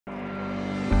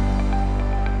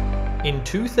In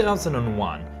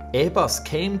 2001, Airbus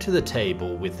came to the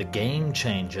table with the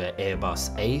game-changer Airbus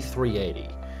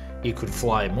A380. It could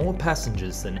fly more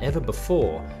passengers than ever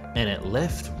before, and it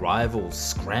left rivals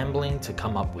scrambling to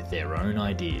come up with their own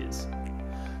ideas.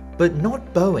 But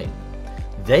not Boeing.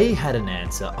 They had an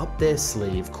answer up their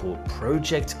sleeve called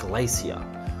Project Glacier,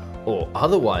 or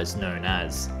otherwise known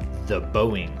as the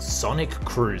Boeing Sonic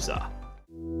Cruiser.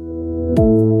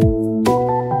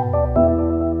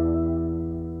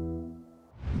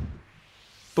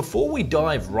 Before we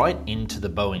dive right into the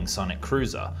Boeing Sonic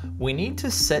Cruiser, we need to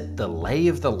set the lay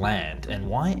of the land and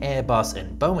why Airbus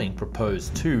and Boeing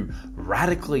proposed two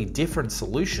radically different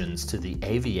solutions to the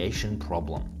aviation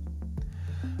problem.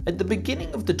 At the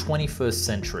beginning of the 21st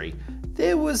century,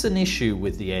 there was an issue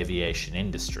with the aviation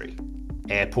industry.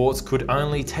 Airports could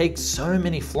only take so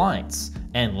many flights,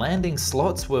 and landing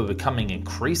slots were becoming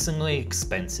increasingly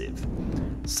expensive.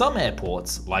 Some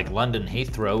airports, like London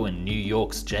Heathrow and New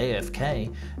York's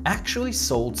JFK, actually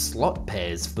sold slot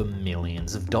pairs for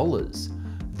millions of dollars.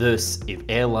 Thus, if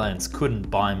airlines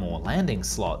couldn't buy more landing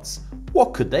slots,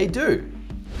 what could they do?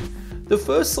 The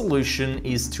first solution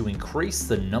is to increase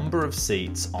the number of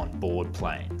seats on board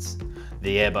planes.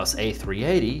 The Airbus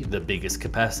A380, the biggest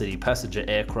capacity passenger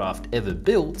aircraft ever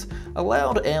built,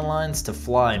 allowed airlines to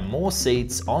fly more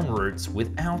seats on routes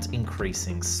without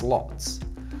increasing slots.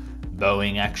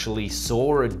 Boeing actually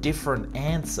saw a different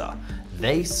answer.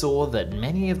 They saw that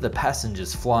many of the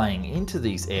passengers flying into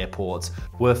these airports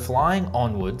were flying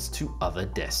onwards to other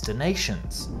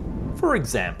destinations. For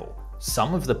example,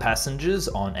 some of the passengers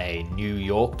on a New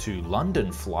York to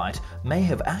London flight may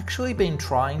have actually been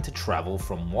trying to travel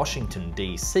from Washington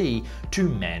DC to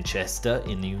Manchester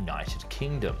in the United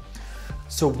Kingdom.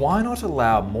 So why not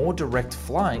allow more direct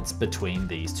flights between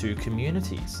these two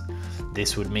communities?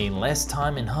 This would mean less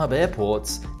time in hub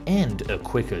airports and a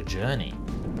quicker journey.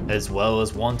 As well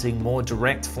as wanting more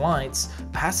direct flights,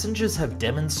 passengers have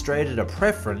demonstrated a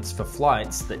preference for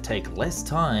flights that take less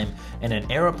time and an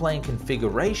aeroplane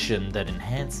configuration that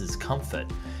enhances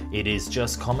comfort. It is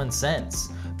just common sense.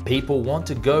 People want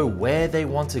to go where they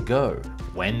want to go,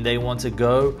 when they want to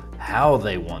go, how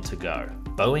they want to go.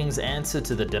 Boeing's answer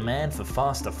to the demand for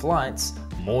faster flights,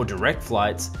 more direct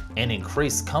flights, and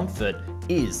increased comfort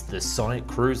is the Sonic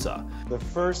Cruiser. The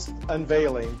first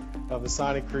unveiling of the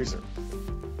Sonic Cruiser.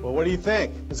 Well, what do you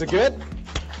think? Is it good?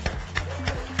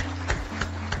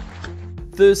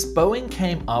 Thus, Boeing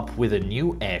came up with a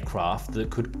new aircraft that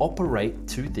could operate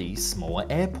to these smaller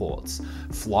airports,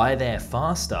 fly there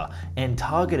faster, and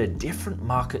target a different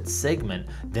market segment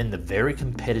than the very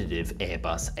competitive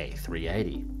Airbus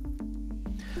A380.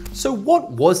 So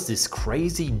what was this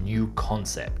crazy new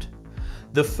concept?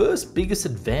 The first biggest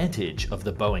advantage of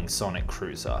the Boeing Sonic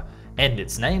Cruiser, and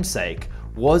its namesake,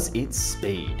 was its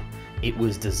speed. It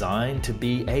was designed to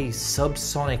be a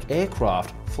subsonic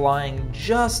aircraft flying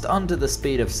just under the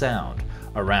speed of sound,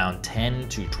 around 10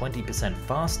 to 20%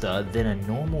 faster than a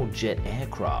normal jet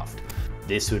aircraft.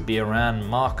 This would be around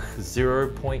Mach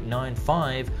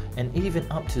 0.95 and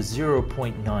even up to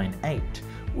 0.98,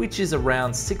 which is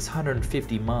around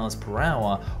 650 miles per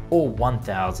hour or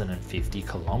 1050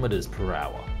 kilometers per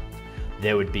hour.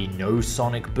 There would be no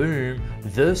sonic boom,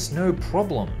 thus no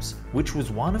problems, which was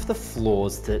one of the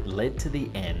flaws that led to the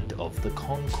end of the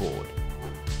Concorde.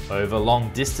 Over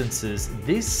long distances,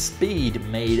 this speed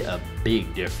made a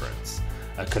big difference.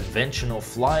 A conventional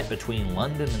flight between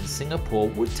London and Singapore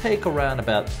would take around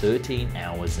about 13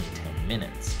 hours and 10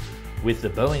 minutes. With the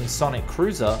Boeing Sonic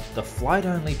Cruiser, the flight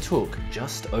only took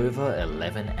just over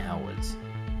 11 hours.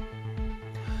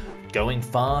 Going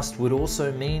fast would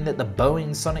also mean that the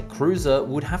Boeing Sonic Cruiser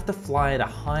would have to fly at a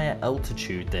higher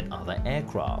altitude than other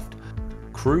aircraft,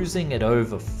 cruising at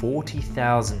over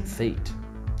 40,000 feet.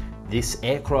 This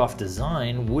aircraft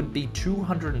design would be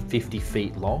 250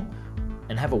 feet long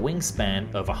and have a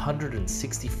wingspan of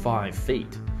 165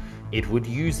 feet. It would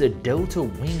use a delta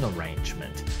wing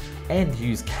arrangement and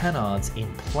use canards in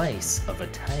place of a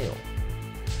tail.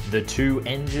 The two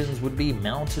engines would be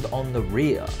mounted on the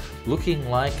rear, looking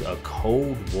like a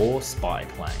Cold War spy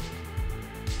plane.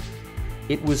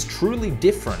 It was truly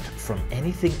different from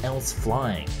anything else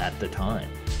flying at the time.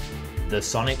 The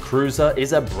Sonic Cruiser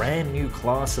is a brand new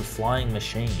class of flying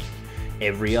machine.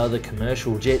 Every other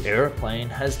commercial jet airplane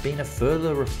has been a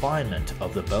further refinement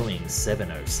of the Boeing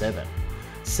 707,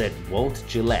 said Walt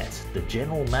Gillette, the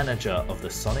general manager of the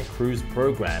Sonic Cruise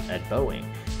program at Boeing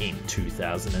in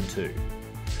 2002.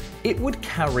 It would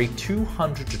carry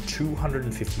 200 to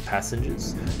 250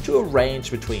 passengers to a range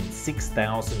between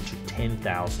 6,000 to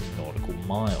 10,000 nautical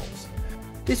miles.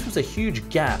 This was a huge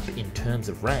gap in terms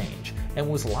of range, and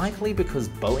was likely because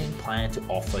Boeing planned to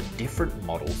offer different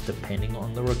models depending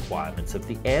on the requirements of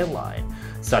the airline,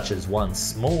 such as one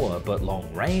smaller but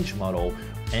long-range model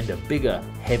and a bigger,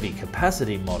 heavy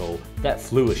capacity model that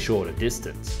flew a shorter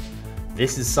distance.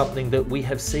 This is something that we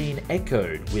have seen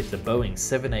echoed with the Boeing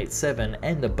 787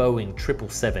 and the Boeing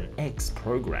 777X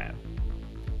program.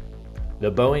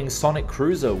 The Boeing Sonic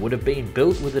Cruiser would have been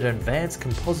built with an advanced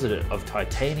composite of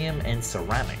titanium and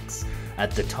ceramics.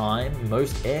 At the time,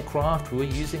 most aircraft were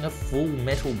using a full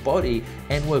metal body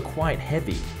and were quite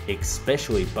heavy,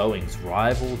 especially Boeing's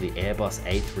rival, the Airbus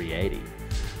A380.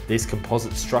 This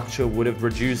composite structure would have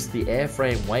reduced the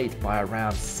airframe weight by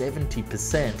around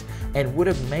 70% and would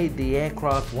have made the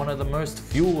aircraft one of the most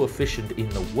fuel efficient in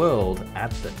the world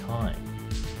at the time.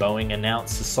 Boeing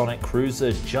announced the Sonic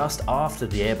Cruiser just after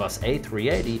the Airbus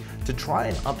A380 to try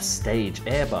and upstage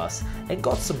Airbus, and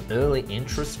got some early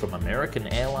interest from American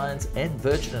Airlines and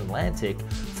Virgin Atlantic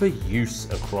for use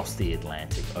across the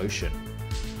Atlantic Ocean.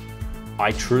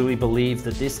 I truly believe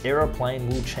that this aeroplane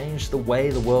will change the way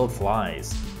the world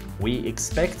flies. We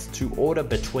expect to order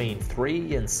between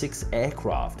 3 and 6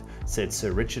 aircraft, said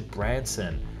Sir Richard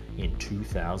Branson in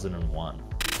 2001.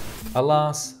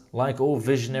 Alas, like all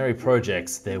visionary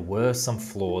projects, there were some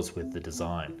flaws with the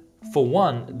design. For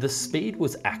one, the speed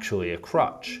was actually a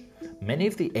crutch. Many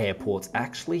of the airports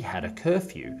actually had a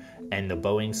curfew, and the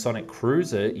Boeing Sonic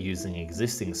Cruiser, using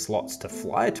existing slots to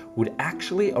fly to, would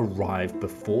actually arrive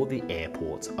before the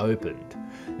airports opened.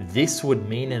 This would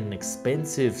mean an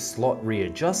expensive slot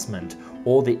readjustment,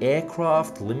 or the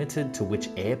aircraft limited to which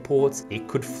airports it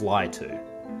could fly to.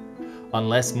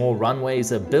 Unless more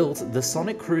runways are built, the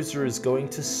Sonic Cruiser is going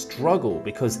to struggle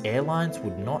because airlines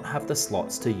would not have the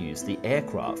slots to use the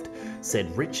aircraft,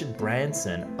 said Richard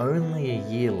Branson only a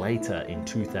year later in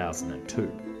 2002.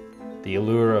 The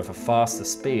allure of a faster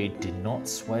speed did not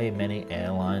sway many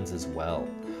airlines as well.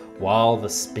 While the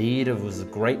speed was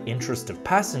of great interest of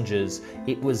passengers,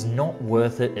 it was not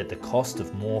worth it at the cost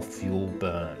of more fuel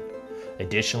burn.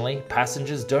 Additionally,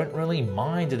 passengers don't really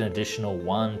mind an additional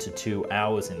 1 to 2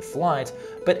 hours in flight,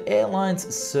 but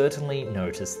airlines certainly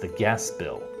notice the gas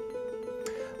bill.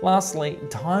 Lastly,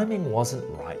 timing wasn't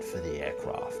right for the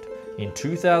aircraft. In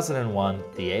 2001,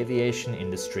 the aviation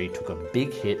industry took a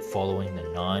big hit following the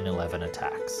 9/11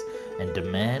 attacks, and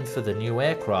demand for the new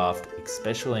aircraft,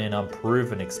 especially an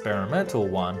unproven experimental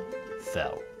one,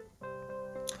 fell.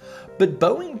 But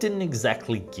Boeing didn't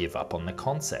exactly give up on the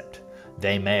concept.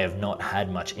 They may have not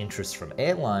had much interest from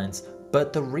airlines,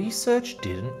 but the research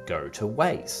didn't go to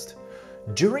waste.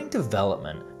 During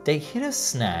development, they hit a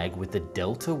snag with the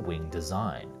delta wing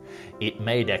design. It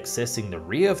made accessing the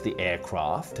rear of the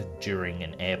aircraft during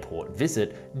an airport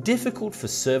visit difficult for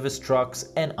service trucks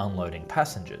and unloading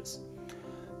passengers.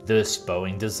 Thus,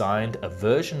 Boeing designed a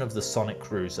version of the Sonic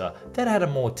Cruiser that had a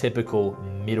more typical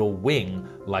middle wing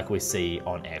like we see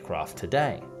on aircraft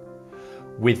today.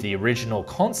 With the original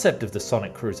concept of the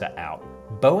Sonic Cruiser out,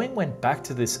 Boeing went back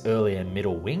to this earlier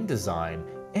middle wing design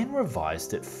and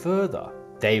revised it further.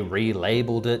 They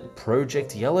relabeled it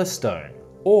Project Yellowstone,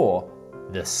 or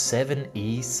the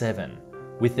 7E7,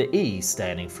 with the E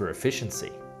standing for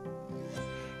efficiency.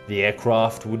 The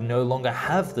aircraft would no longer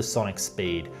have the sonic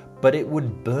speed, but it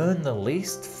would burn the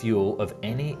least fuel of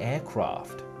any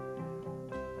aircraft.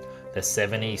 The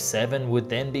 7E7 would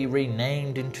then be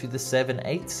renamed into the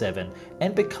 787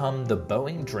 and become the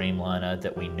Boeing Dreamliner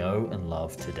that we know and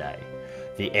love today.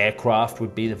 The aircraft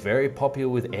would be very popular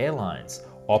with airlines,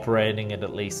 operating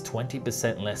at least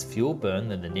 20% less fuel burn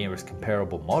than the nearest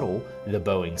comparable model, the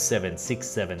Boeing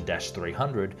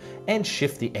 767-300, and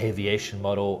shift the aviation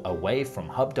model away from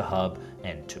hub to hub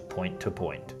and to point to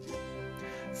point.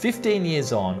 15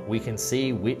 years on, we can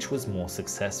see which was more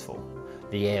successful.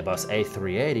 The Airbus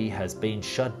A380 has been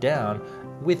shut down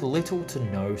with little to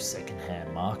no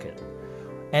second-hand market.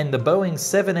 And the Boeing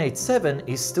 787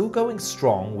 is still going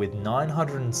strong with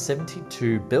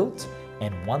 972 built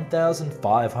and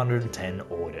 1,510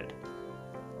 ordered.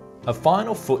 A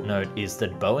final footnote is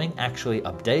that Boeing actually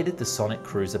updated the Sonic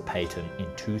Cruiser patent in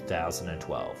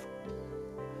 2012.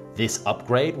 This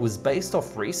upgrade was based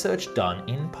off research done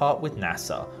in part with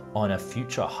NASA on a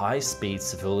future high-speed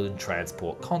civilian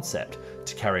transport concept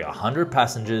to carry 100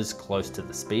 passengers close to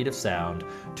the speed of sound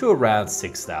to around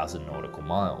 6,000 nautical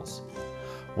miles.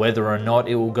 Whether or not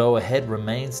it will go ahead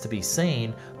remains to be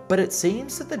seen, but it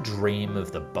seems that the dream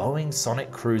of the Boeing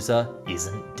Sonic Cruiser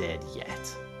isn't dead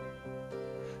yet.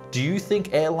 Do you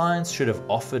think airlines should have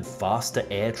offered faster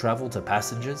air travel to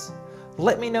passengers?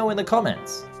 Let me know in the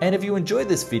comments. And if you enjoyed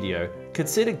this video,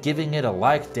 consider giving it a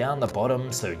like down the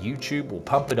bottom so YouTube will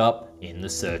pump it up in the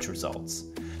search results.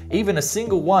 Even a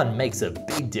single one makes a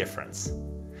big difference.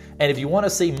 And if you want to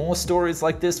see more stories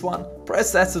like this one,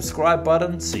 press that subscribe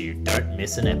button so you don't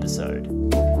miss an episode.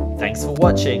 Thanks for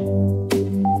watching.